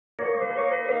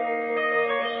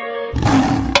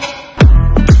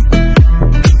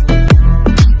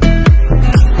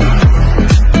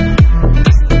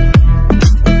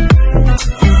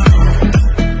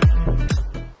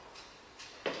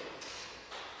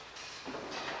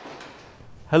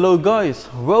Hello guys,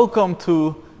 welcome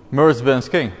to Mercedes-Benz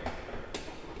King.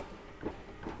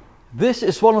 This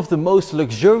is one of the most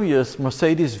luxurious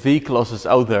Mercedes V-Classes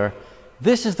out there.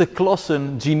 This is the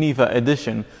Classen Geneva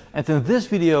edition, and in this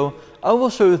video I will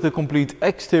show you the complete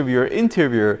exterior,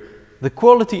 interior, the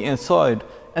quality inside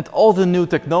and all the new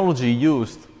technology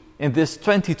used in this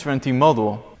 2020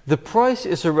 model. The price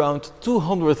is around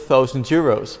 200,000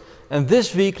 euros, and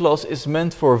this V-Class is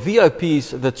meant for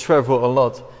VIPs that travel a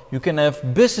lot. You can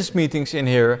have business meetings in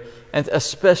here, and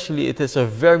especially it is a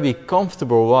very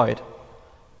comfortable ride.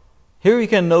 Here you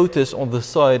can notice on the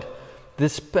side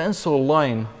this pencil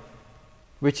line,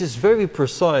 which is very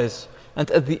precise, and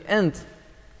at the end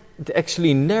it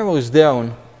actually narrows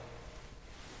down,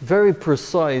 very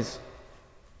precise.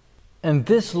 And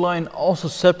this line also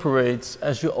separates,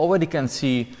 as you already can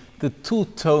see, the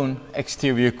two-tone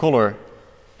exterior color.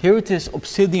 Here it is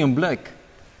obsidian black,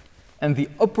 and the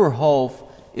upper half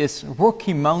is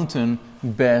Rocky Mountain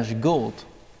beige gold.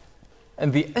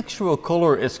 And the actual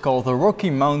color is called the Rocky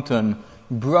Mountain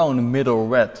brown middle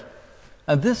red.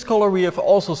 And this color we have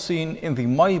also seen in the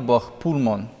Maybach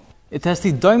Pullman. It has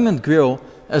the diamond grille,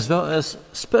 as well as,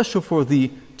 special for the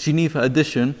Geneva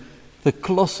edition, the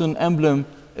Classen emblem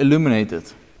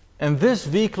illuminated. And this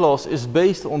V-Class is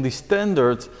based on the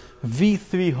standard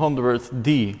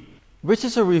V300D, which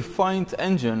is a refined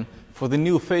engine for the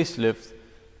new facelift.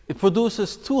 It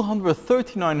produces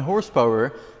 239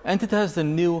 horsepower, and it has the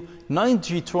new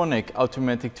 9G-tronic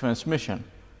automatic transmission.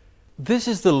 This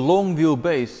is the long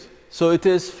wheelbase, so it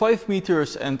is 5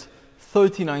 meters and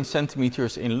 39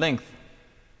 centimeters in length.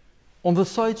 On the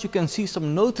sides you can see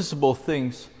some noticeable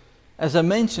things. As I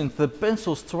mentioned, the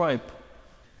pencil stripe,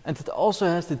 and it also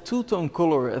has the two-tone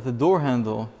color at the door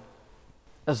handle,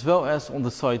 as well as on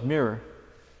the side mirror.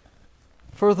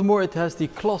 Furthermore, it has the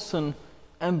Classen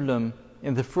emblem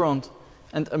in the front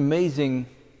and amazing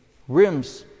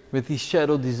rims with the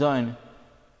shadow design,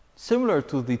 similar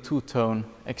to the two-tone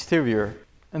exterior.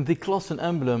 And the Classen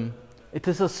emblem, it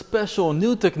is a special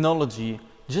new technology,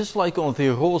 just like on the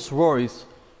Rolls-Royce,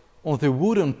 on the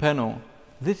wooden panel.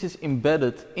 This is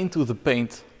embedded into the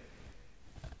paint.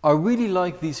 I really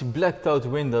like these blacked out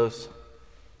windows.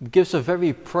 It gives a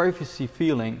very privacy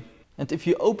feeling. And if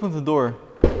you open the door,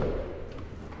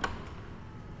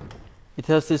 it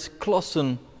has this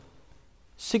Classen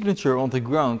signature on the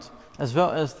ground, as well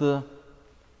as the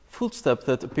footstep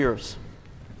that appears.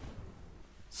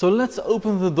 So let's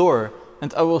open the door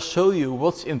and I will show you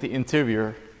what's in the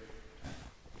interior.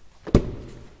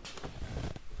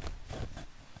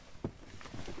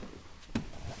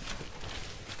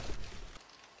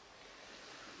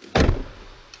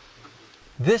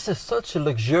 This is such a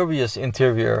luxurious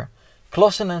interior.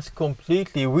 Classen has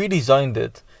completely redesigned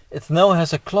it. It now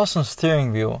has a Classen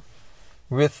steering wheel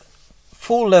with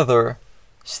full leather,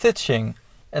 stitching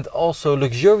and also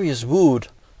luxurious wood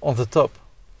on the top.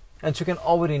 And you can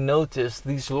already notice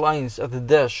these lines at the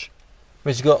dash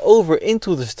which go over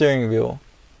into the steering wheel.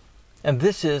 And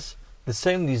this is the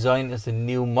same design as the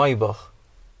new Maybach.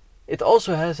 It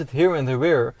also has it here in the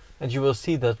rear, and you will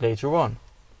see that later on.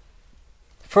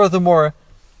 Furthermore,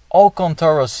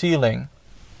 Alcantara ceiling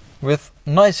with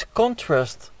nice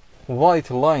contrast white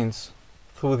lines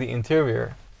through the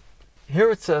interior.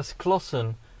 Here it says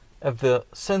Classen at the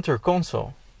center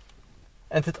console,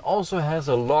 and it also has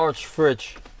a large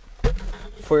fridge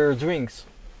for your drinks.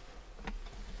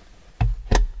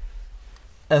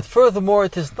 And furthermore,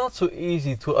 it is not so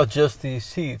easy to adjust these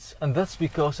seats, and that's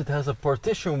because it has a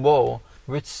partition wall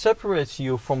which separates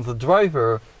you from the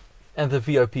driver and the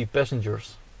VIP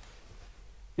passengers.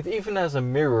 It even has a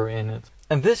mirror in it.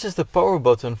 And this is the power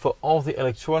button for all the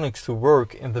electronics to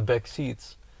work in the back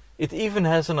seats. It even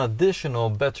has an additional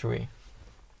battery.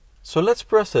 So let's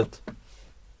press it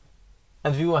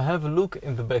and we will have a look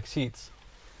in the back seats.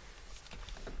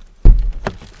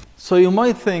 So you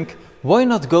might think, why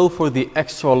not go for the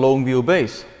extra long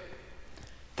wheelbase?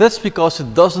 That's because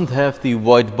it doesn't have the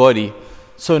wide body,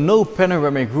 so no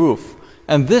panoramic roof.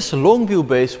 And this long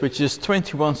wheelbase, which is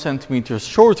 21 centimeters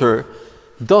shorter,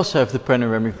 does have the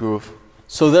panoramic roof.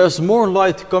 So there's more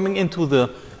light coming into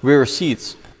the rear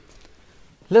seats.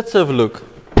 Let's have a look.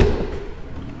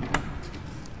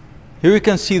 Here you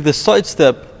can see the side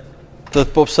step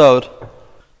that pops out.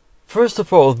 First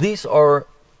of all, these are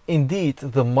indeed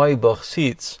the Maybach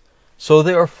seats. So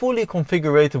they are fully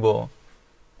configuratable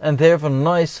and they have a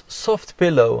nice soft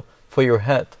pillow for your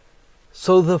head.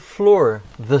 So the floor,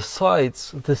 the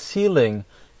sides, the ceiling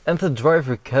and the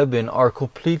driver cabin are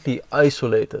completely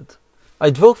isolated. I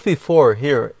drove before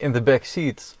here in the back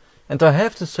seats and I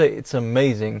have to say it's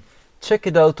amazing. Check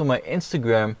it out on my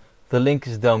Instagram The link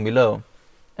is down below.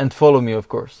 And follow me, of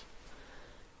course.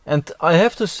 And I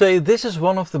have to say, this is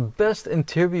one of the best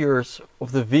interiors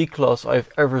of the V-Class I've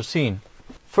ever seen.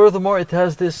 Furthermore, it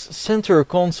has this center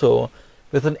console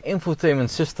with an infotainment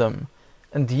system.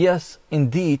 And yes,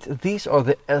 indeed, these are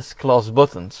the S-Class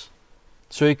buttons.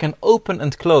 So you can open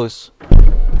and close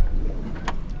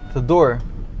the door.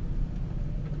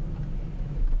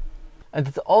 And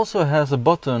it also has a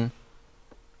button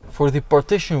for the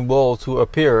partition wall to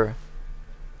appear.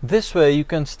 This way you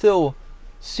can still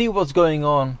see what's going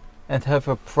on and have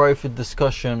a private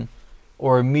discussion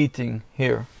or a meeting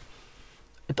here.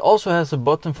 It also has a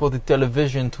button for the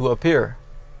television to appear.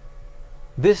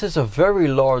 This is a very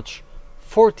large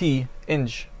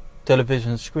 40-inch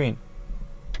television screen.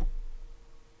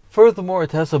 Furthermore,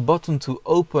 it has a button to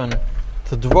open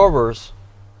the drawers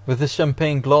with the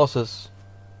champagne glasses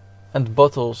and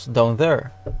bottles down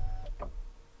there.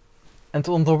 And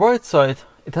on the right side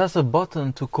it has a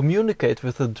button to communicate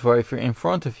with the driver in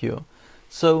front of you.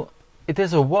 So it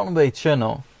is a one-way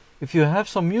channel. If you have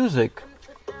some music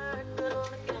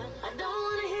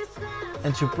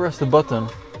and you press the button,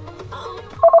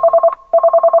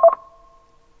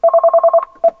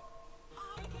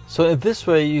 so in this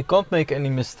way you can't make any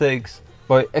mistakes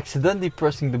by accidentally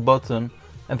pressing the button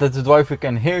and that the driver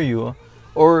can hear you,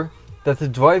 or that the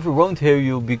driver won't hear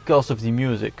you because of the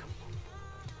music.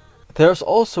 There's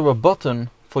also a button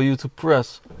for you to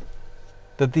press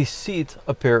that the seat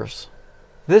appears.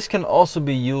 This can also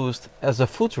be used as a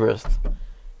footrest.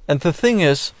 And the thing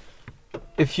is,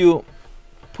 if you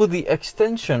put the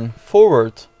extension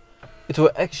forward, it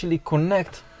will actually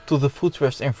connect to the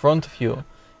footrest in front of you.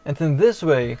 And in this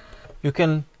way you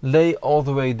can lay all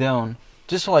the way down,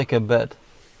 just like a bed.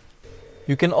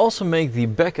 You can also make the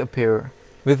back appear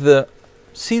with the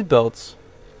seat belts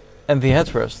and the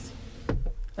headrest.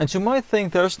 And you might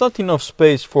think there's not enough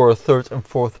space for a third and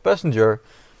fourth passenger,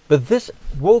 but this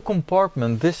whole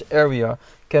compartment, this area,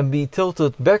 can be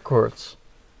tilted backwards.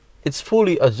 It's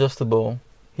fully adjustable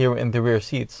here in the rear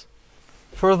seats.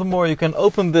 Furthermore, you can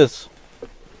open this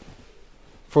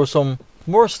for some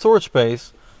more storage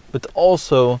space, but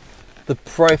also the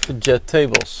private jet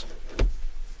tables.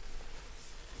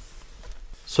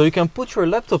 So you can put your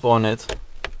laptop on it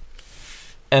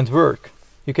and work.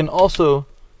 You can also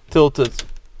tilt it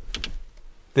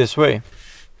this way.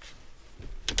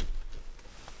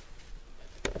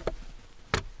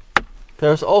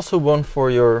 There's also one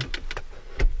for your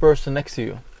person next to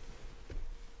you.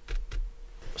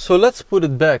 So let's put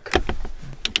it back.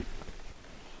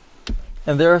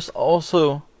 And there's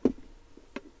also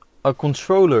a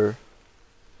controller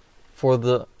for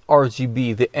the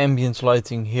RGB, the ambient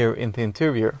lighting here in the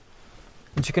interior.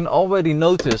 And you can already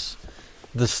notice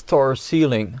the star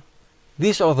ceiling.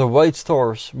 These are the white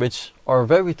stars, which are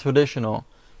very traditional,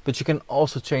 but you can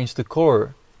also change the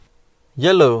color.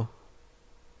 Yellow,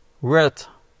 red,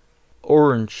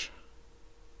 orange,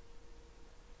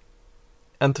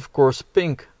 and of course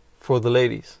pink for the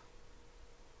ladies.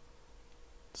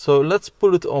 So let's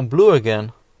put it on blue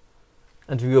again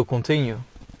and we will continue.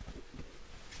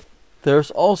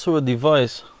 There's also a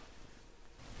device,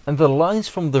 and the lines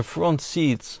from the front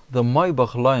seats, the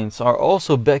Maybach lines, are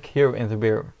also back here in the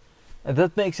rear. And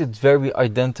that makes it very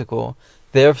identical.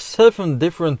 They have 7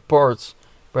 different parts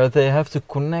where they have to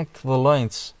connect the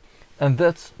lines. And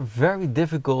that's very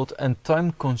difficult and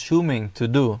time consuming to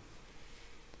do.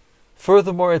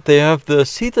 Furthermore, they have the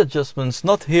seat adjustments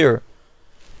not here,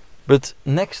 but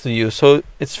next to you. So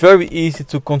it's very easy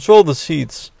to control the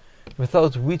seats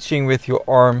without reaching with your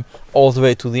arm all the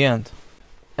way to the end.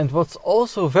 And what's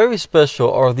also very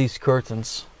special are these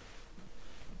curtains.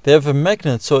 They have a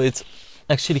magnet, so it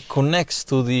actually connects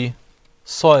to the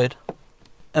side.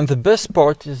 And the best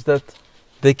part is that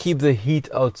they keep the heat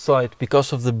outside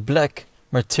because of the black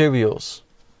materials.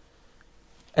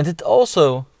 And it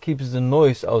also keeps the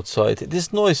noise outside. It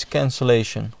is noise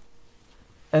cancellation.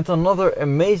 And another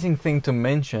amazing thing to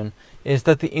mention is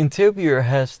that the interior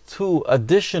has 2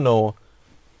 additional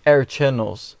air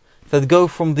channels that go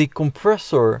from the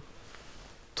compressor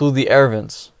to the air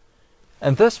vents.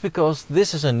 And that's because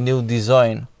this is a new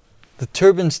design, the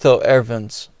turbine style air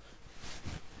vents.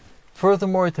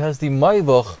 Furthermore, it has the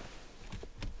Maybach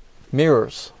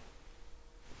mirrors.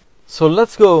 So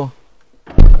let's go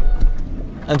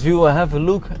and we will have a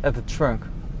look at the trunk.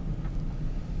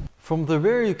 From the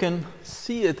rear you can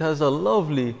see it has a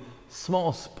lovely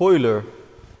small spoiler,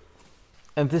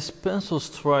 and this pencil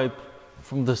stripe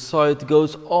from the side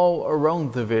goes all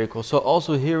around the vehicle. So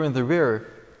also here in the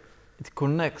rear it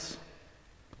connects.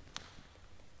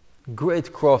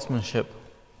 Great craftsmanship.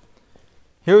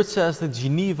 Here it says the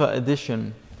Geneva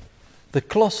edition, The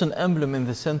Clausen emblem in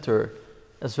the center,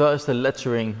 as well as the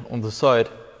lettering on the side,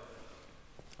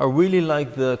 I really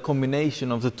like the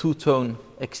combination of the two-tone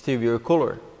exterior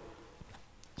color.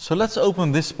 So let's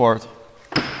open this part.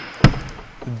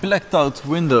 The blacked out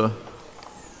window.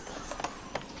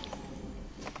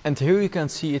 And here you can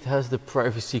see it has the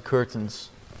privacy curtains.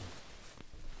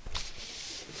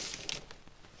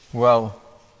 Wow,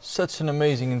 such an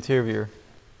amazing interior.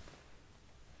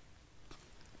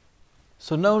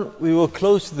 So now we will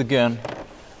close it again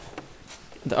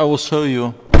and I will show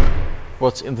you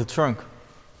what's in the trunk.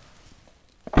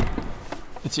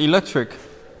 It's electric,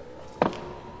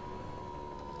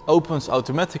 opens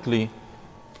automatically,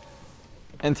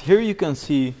 and here you can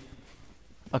see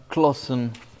a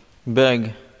Clausen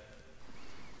bag.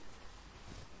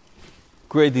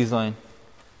 Great design.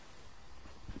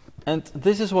 And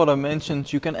this is what I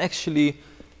mentioned, you can actually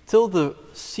tilt the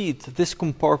seat, this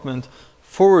compartment,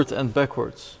 forward and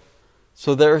backwards.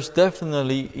 So there's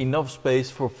definitely enough space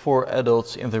for 4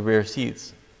 adults in the rear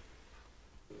seats.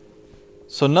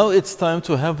 So now it's time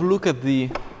to have a look at the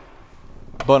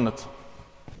bonnet.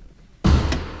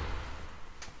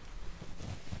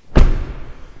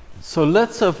 So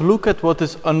let's have a look at what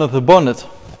is under the bonnet.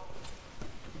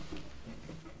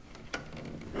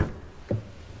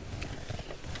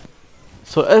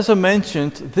 So as I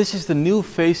mentioned, this is the new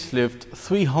facelift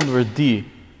 300D,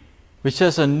 which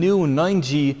has a new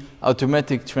 9G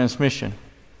automatic transmission.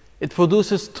 It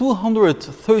produces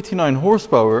 239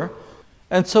 horsepower,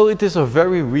 and so it is a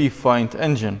very refined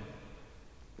engine.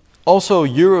 Also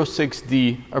Euro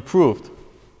 6D approved.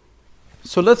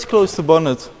 So let's close the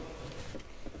bonnet.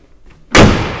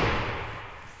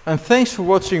 And thanks for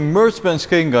watching Mercedes-Benz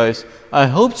Cayenne, guys. I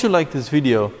hope you liked this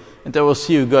video, and I will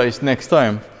see you guys next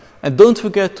time. And don't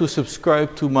forget to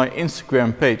subscribe to my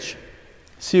Instagram page.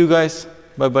 See you guys.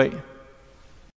 Bye bye.